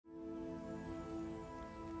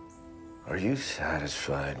Are you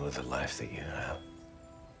satisfied with the life that you have?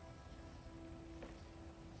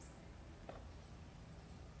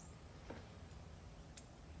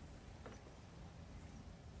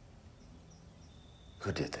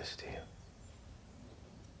 Who did this to you?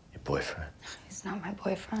 Your boyfriend? He's not my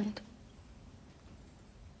boyfriend.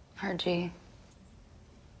 RG.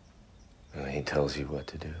 And he tells you what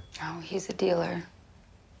to do? No, he's a dealer.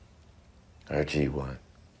 RG what?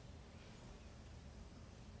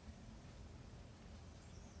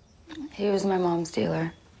 He was my mom's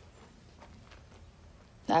dealer.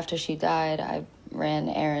 After she died, I ran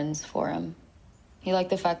errands for him. He liked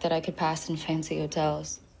the fact that I could pass in fancy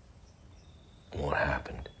hotels. What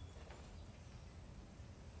happened?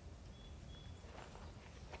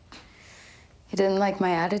 He didn't like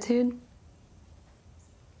my attitude.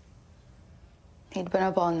 He'd been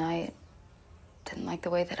up all night. Didn't like the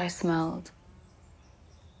way that I smelled.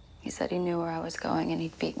 He said he knew where I was going and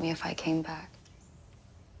he'd beat me if I came back.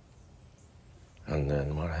 And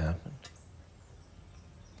then what happened?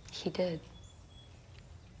 He did.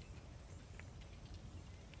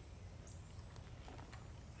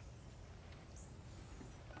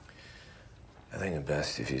 I think it's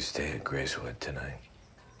best if you stay at Gracewood tonight.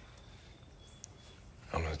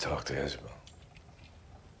 I'm gonna talk to Isabel.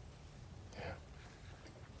 Yeah.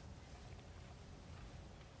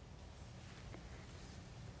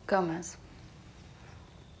 Gomez.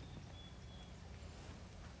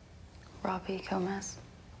 Robbie Gomez.